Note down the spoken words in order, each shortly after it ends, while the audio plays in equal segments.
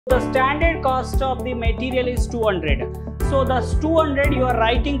The standard cost of the material is 200. So the 200 you are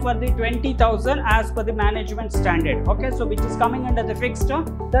writing for the 20,000 as per the management standard. Okay, so which is coming under the fixed.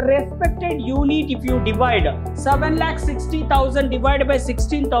 The respected unit, if you divide 7,60,000 divided by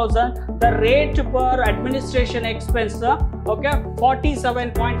 16,000, the rate per administration expense, okay,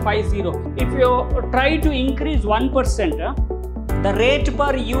 47.50. If you try to increase 1%, the rate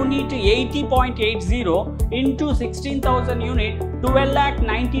per unit 80.80 into 16,000 unit,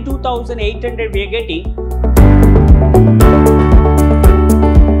 12,92,800 we are getting.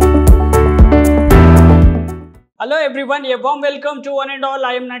 Hello everyone, a warm welcome to one and all.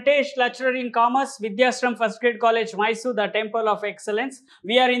 I am Natesh, lecturer in commerce, Vidhyaashram First Grade College, MYSURU, the Temple of Excellence.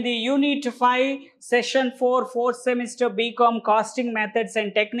 We are in the Unit 5, Session 4, 4th semester BCom Costing Methods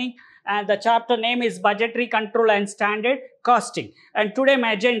and Technique. And the chapter name is Budgetary Control and Standard Costing. And today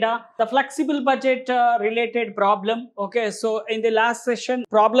my agenda, the flexible budget related problem. Okay, so in the last session,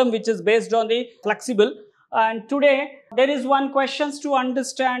 problem which is based on the flexible. And today there is one questions to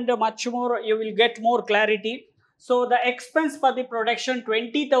understand much more, you will get more clarity. So the expense for the production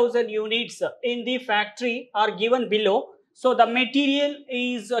 20,000 units in the factory are given below. So the material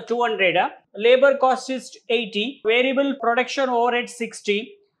is 200, labor cost is 80, variable production overhead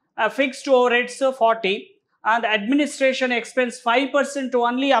 60. Fixed overheads 40, and administration expense 5%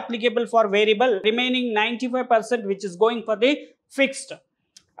 only applicable for variable, remaining 95% which is going for the fixed,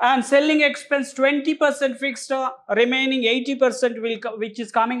 and selling expense 20% fixed, remaining 80% which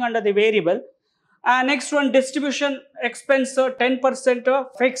is coming under the variable. Next one, distribution expense 10%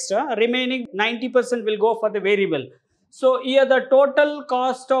 fixed, remaining 90% will go for the variable. So here the total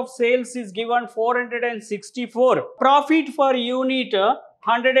cost of sales is given 464. Profit per unit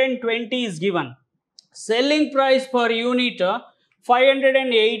 120 is given. Selling price per unit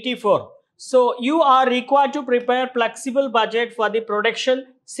 584. So you are required to prepare flexible budget for the production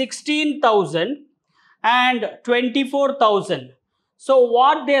 16,000 and 24,000. So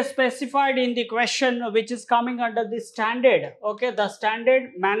what they specified in the question which is coming under the standard, okay, the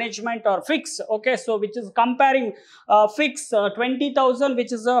standard management or fix, okay, so which is comparing fix 20,000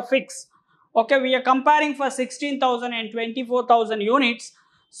 which is a fix. Okay, we are comparing for 16,000 and 24,000 units.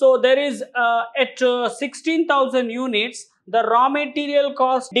 So there is at 16,000 units, the raw material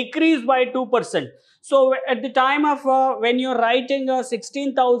cost decreased by 2%. So at the time of when you are writing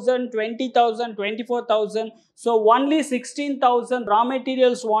 16,000, 20,000, 24,000, so only 16,000 raw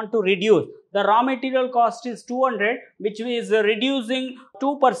materials want to reduce. The raw material cost is 200, which is reducing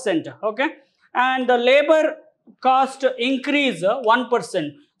 2%. Okay, and the labor cost increase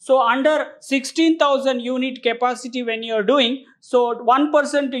 1%. So under 16,000 unit capacity when you are doing, so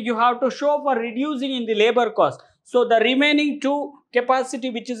 1% you have to show for reducing in the labor cost. So the remaining 2 capacity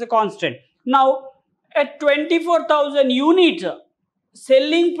which is a constant. Now at 24,000 units,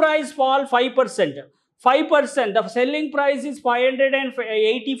 selling price fall 5%. 5%, the selling price is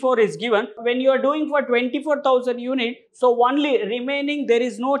 584 is given. When you are doing for 24,000 units, so only remaining there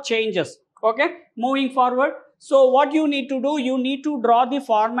is no changes. Okay, moving forward. So what you need to do, you need to draw the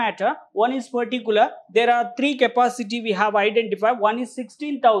format. One is particular. There are 3 capacity we have identified. One is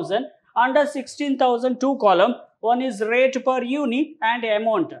 16,000. Under 16,000, 2 column. One is rate per unit and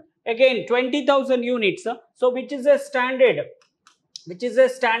amount. Again 20,000 units. So which is a standard? Which is a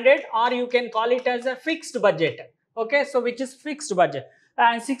standard, or you can call it as a fixed budget. Okay, so which is fixed budget.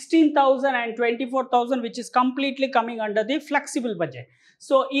 And 16,000 and 24,000 which is completely coming under the flexible budget.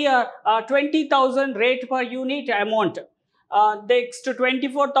 So here 20,000 rate per unit amount, next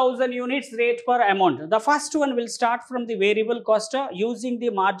 24,000 units rate per amount. The first one will start from the variable cost using the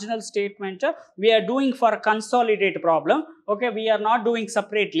marginal statement. We are doing for consolidate problem. Okay, we are not doing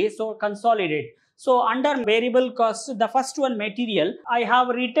separately, so consolidate. So under variable cost, the first one material, I have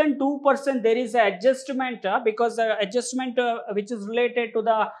written 2%. There is an adjustment because the adjustment which is related to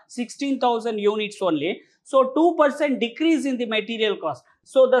the 16,000 units only. So 2% decrease in the material cost.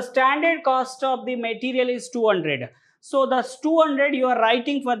 So the standard cost of the material is 200. So the 200 you are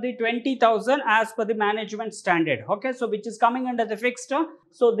writing for the 20,000 as per the management standard. Okay, so which is coming under the fixed.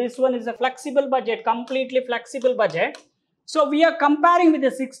 So this one is a flexible budget, completely flexible budget. So we are comparing with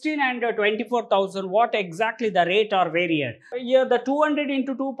the 16 and 24,000, what exactly the rate or variant. Here the 200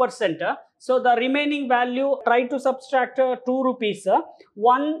 into 2%. So the remaining value, try to subtract 2 rupees.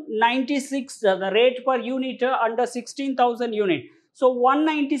 196 the rate per unit under 16,000 unit. So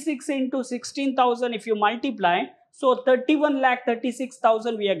 196 into 16,000 if you multiply, so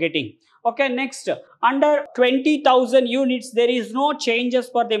 31,36,000 we are getting. Okay, next under 20,000 units there is no changes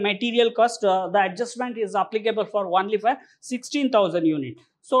for the material cost. The adjustment is applicable for only for 16,000 units.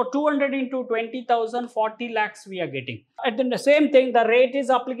 So 200 into 20,000, 40 lakhs we are getting. And then the same thing, the rate is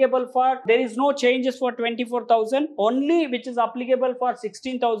applicable for, there is no changes for 24,000, only which is applicable for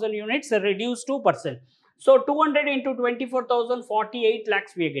 16,000 units, reduced 2%. So 200 into 24,000, 48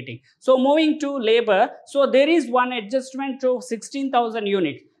 lakhs we are getting. So moving to labor, so there is one adjustment to 16,000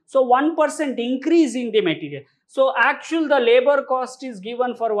 units. So 1% increase in the material. So actual the labor cost is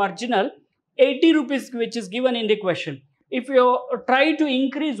given for original 80 rupees, which is given in the question. If you try to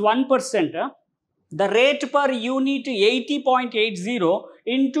increase 1%, the rate per unit 80.80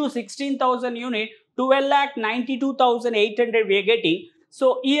 into 16,000 unit, 12,92,800 we are getting.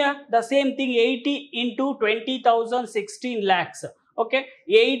 So here the same thing, 80 into 20,000, 16 lakhs. Okay,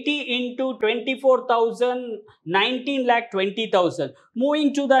 80 into 24,000, 19 lakh 20,000.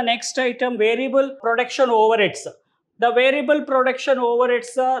 Moving to the next item, variable production overheads. The variable production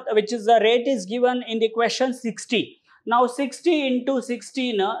overheads, which is the rate is given in the question 60. Now 60 into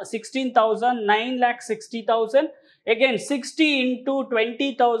 16, 16,000, 9 lakh 60,000. Again 60 into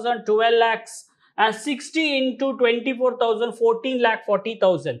 20,000, 12 lakhs. And 60 into 24,000, 14 lakh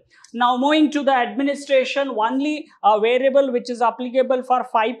 40,000. Now moving to the administration, only a variable which is applicable for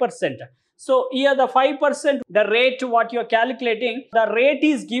 5%. So here the 5%, the rate what you are calculating, the rate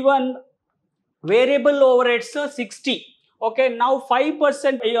is given variable overheads 60. Okay, now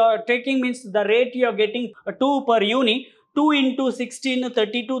 5% you are taking means the rate you are getting 2 per unit. 2 into 16,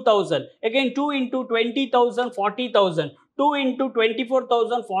 32,000. Again 2 into 20,000, 40,000. 2 into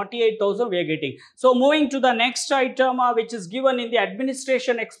 24,000, 48,000 we are getting. So moving to the next item, which is given in the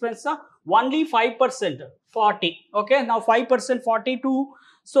administration expense, only 5%, 40. Okay, now 5%, 42.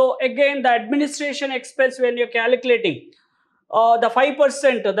 So again the administration expense when you are calculating, the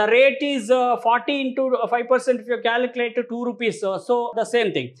 5%, the rate is 40 into 5% if you calculate 2 rupees. So the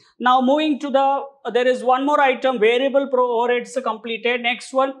same thing. Now moving to the, there is one more item, variable overheads completed.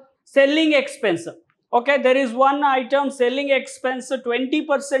 Next one, selling expense. Okay, there is one item, selling expense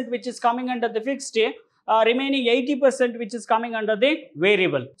 20% which is coming under the fixed, remaining 80% which is coming under the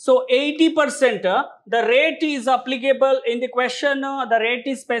variable. So 80%, the rate is applicable in the question, the rate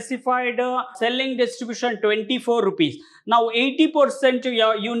is specified, selling distribution 24 rupees. Now 80%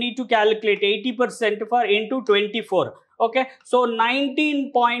 you need to calculate 80% for into 24. Okay, so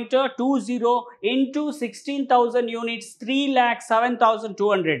 19.20 into 16,000 units,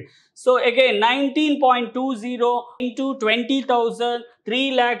 3,07,200. So again 19.20 into 20,000,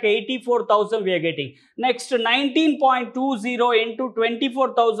 3,84,000 we are getting. Next 19.20 into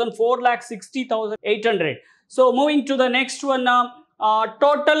 24,000, 4,60,800. So moving to the next one,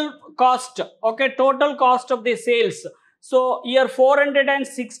 total cost. Okay, total cost of the sales. So here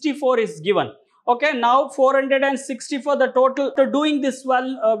 464 is given. Okay, now 464 the total. So doing this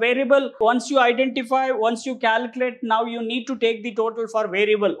one variable, once you identify, once you calculate, now you need to take the total for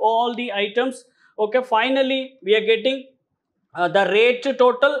variable, all the items. Okay, finally we are getting the rate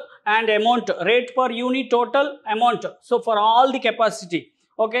total and amount, rate per unit total, amount. So for all the capacity.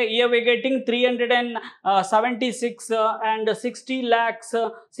 Okay, here we are getting 376 and 60 lakhs,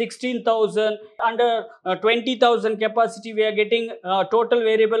 16,000. Under 20,000 capacity, we are getting total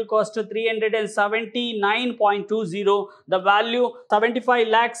variable cost 379.20. The value 75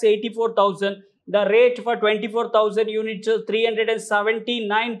 lakhs 84,000. The rate for 24,000 units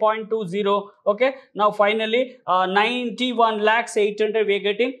 379.20. Okay, now finally 91 lakhs 800 we are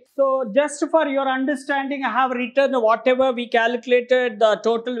getting. So just for your understanding, I have written whatever we calculated the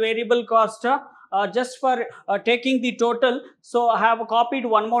total variable cost, just for taking the total. So I have copied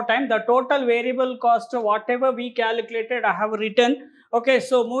one more time the total variable cost, whatever we calculated I have written. Okay,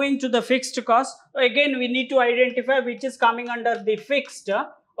 so moving to the fixed cost, again we need to identify which is coming under the fixed.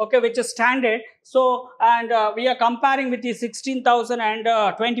 Okay, which is standard. So and we are comparing with the 16,000 and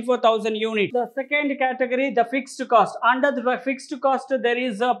 24,000 units. The second category, the fixed cost. Under the fixed cost, there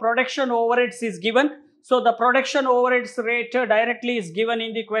is a production overheads is given. So the production overheads rate directly is given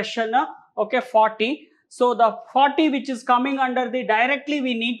in the question. Okay, 40. So the 40 which is coming under the directly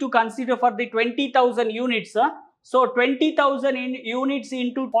we need to consider for the 20,000 units. So 20,000 units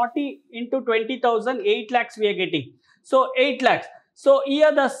into 40 into 20,000, 8 lakhs we are getting. So 8 lakhs. So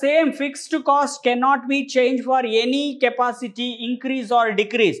here the same fixed cost cannot be changed for any capacity increase or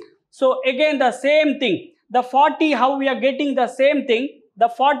decrease. So again the same thing, the 40 how we are getting the same thing, the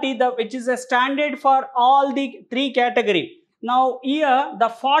 40 which is a standard for all the three category. Now here the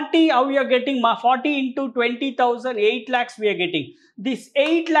 40 how we are getting 40 into 20,000, 8 lakhs we are getting. This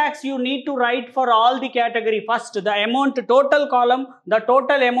 8 lakhs you need to write for all the category. First the amount total column, the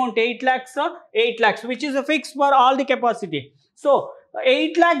total amount 8 lakhs which is a fixed for all the capacity. So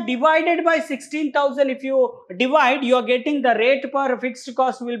 8 lakh divided by 16,000, if you divide, you are getting the rate per fixed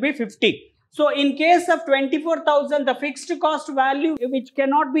cost will be 50. So in case of 24,000, the fixed cost value which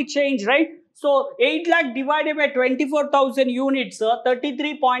cannot be changed, right? So 8 lakh divided by 24,000 units,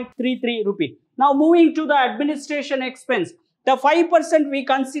 33.33 rupee. Now moving to the administration expense, the 5% we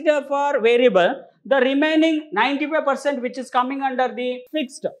consider for variable, the remaining 95% which is coming under the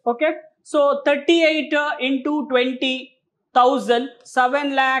fixed. Okay, so 38 into 20,000,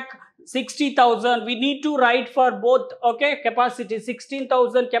 7 lakh 60,000 we need to write for both. Okay, capacity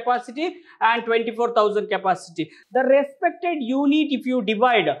 16,000 capacity and 24,000 capacity. The respected unit, if you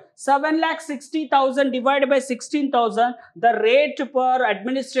divide 7 lakh 60,000 divided by 16,000, the rate per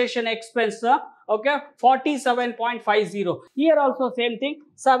administration expense, okay, 47.50. Here also same thing,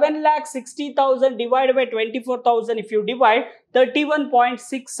 7 lakh 60,000 divided by 24,000, if you divide,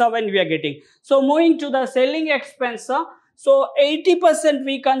 31.67 we are getting. So moving to the selling expense, so 80%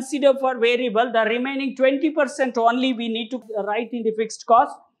 we consider for variable, the remaining 20% only we need to write in the fixed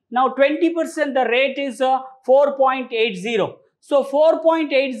cost. Now 20% the rate is 4.80. So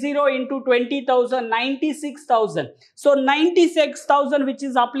 4.80 into 20,000, 96,000. So 96,000 which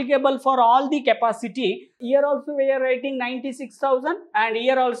is applicable for all the capacity. Here also we are writing 96,000 and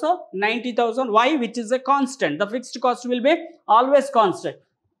here also 90,000. Why? Which is a constant. The fixed cost will be always constant.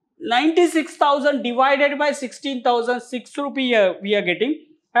 96,000 divided by 16,000, 6 rupee we are getting.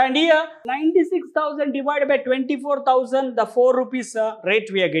 And here 96,000 divided by 24,000, the 4 rupees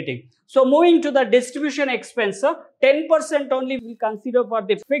rate we are getting. So moving to the distribution expense, 10% only we consider for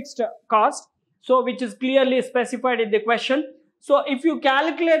the fixed cost. So which is clearly specified in the question. So if you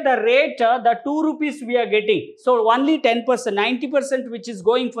calculate the rate, the 2 rupees we are getting. So only 10%, 90% which is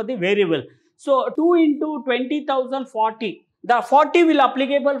going for the variable. So 2 into 20,000, 40. The 40 will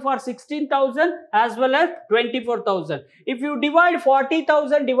applicable for 16,000 as well as 24,000. If you divide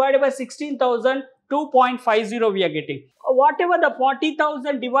 40,000 divided by 16,000, 2.50 we are getting. Whatever the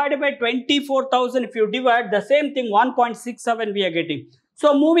 40,000 divided by 24,000, if you divide, the same thing, 1.67 we are getting.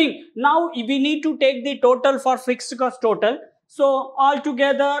 So moving, now we need to take the total for fixed cost total. So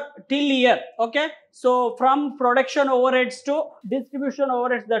altogether till here, okay. So from production overheads to distribution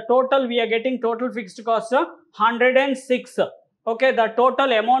overheads, the total we are getting total fixed cost 106. Okay, the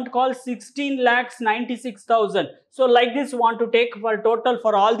total amount called 16 lakhs 96,000. So like this want to take for total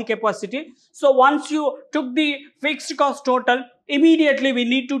for all the capacity. So once you took the fixed cost total, immediately we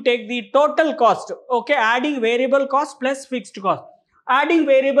need to take the total cost. Okay, adding variable cost plus fixed cost. Adding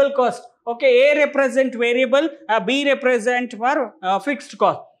variable cost. Okay, A represent variable, B represent for fixed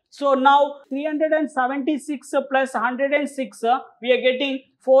cost. So now 376 plus 106, we are getting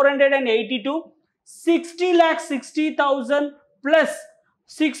 482. 60 lakh 60,000 plus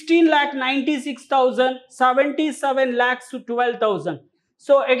 16 lakh 96,000, 77 lakhs to 12,000.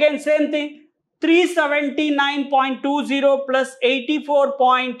 So again same thing, 379.20 plus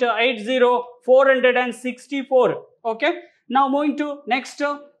 84.80, 464. Okay. Now moving to next,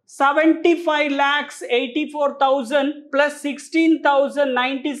 75 lakhs 84,000 plus 16,000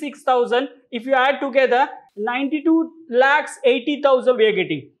 96,000. If you add together, 92 lakhs 80,000 we are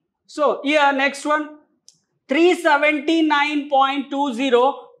getting. So here next one,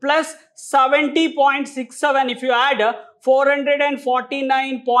 379.20 plus 70.67. If you add,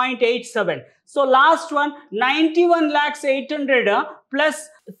 449.87. So last one, 91 lakhs 800 plus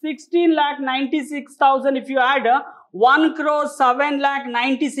 16 lakh 96,000. If you add, 1 crore 7 lakh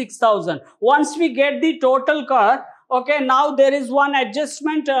 96,000. Once we get the total cost, okay, now there is one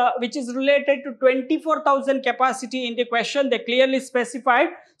adjustment which is related to 24,000 capacity in the question. They clearly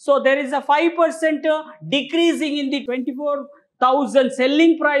specified. So there is a 5% decreasing in the 24,000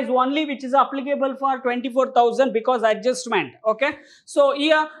 selling price only, which is applicable for 24,000 because adjustment. Okay, so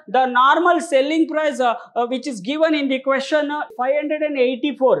here the normal selling price which is given in the question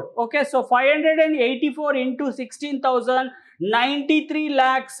 584. Okay, so 584 into 16,000, 93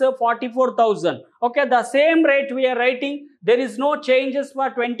 lakhs 44,000. Okay, the same rate we are writing. There is no changes for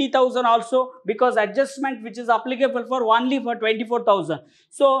 20,000 also because adjustment which is applicable for only for 24,000.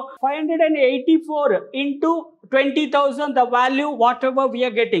 So 584 into 20,000, the value whatever we are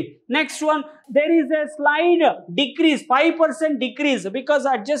getting. Next one, there is a slight decrease, 5% decrease because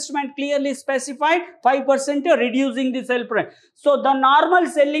adjustment clearly specified 5% reducing the sell price. So the normal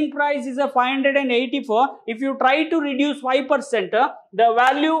selling price is a 584. If you try to reduce 5%, the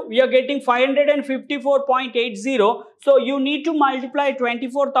value we are getting 554.80. So you need to multiply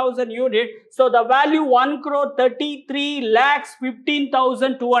 24,000 units. So the value 1 crore 33 lakhs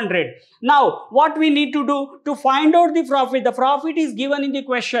 15,200. Now what we need to do to find out the profit? The profit is given in the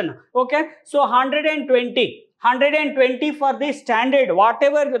question. Okay, so 120. 120 for the standard.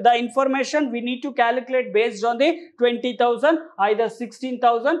 Whatever the information we need to calculate based on the 20,000, either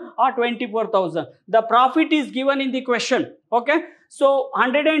 16,000 or 24,000. The profit is given in the question. Okay. So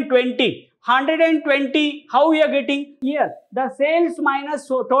 120. 120, how we are getting? Here, the sales minus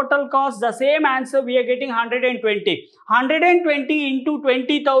total cost, the same answer we are getting 120. 120 into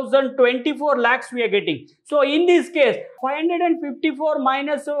 20,000, 24 lakhs we are getting. So in this case, 554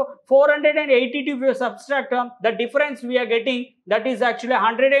 minus 482, if you subtract the difference we are getting, that is actually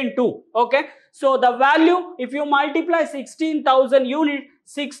 102. Okay. So the value, if you multiply 16,000 units,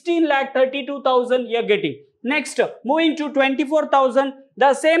 16,32,000 you are getting. Next, moving to 24,000,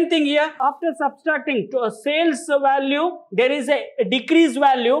 the same thing here. After subtracting to a sales value, there is a decreased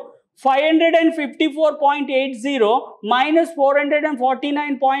value. 554.80 minus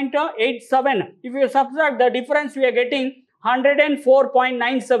 449.87. If you subtract the difference, we are getting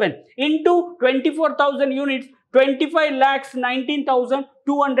 104.97 into 24,000 units. 25 lakhs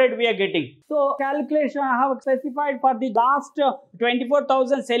 19,200 we are getting. So calculation I have specified for the last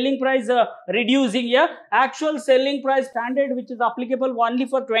 24,000 selling price reducing here. Actual selling price standard which is applicable only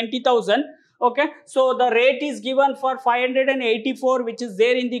for 20,000. Okay. So the rate is given for 584 which is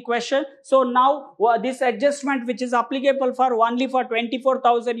there in the question. So now this adjustment which is applicable for only for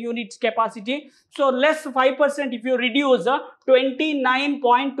 24,000 units capacity. So less 5% if you reduce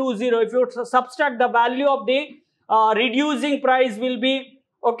 29.20. If you subtract the value of the reducing price will be,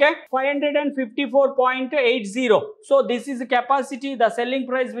 okay, 554.80. So this is the capacity, the selling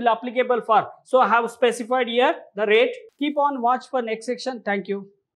price will applicable for. So I have specified here the rate. Keep on watch for next section. Thank you.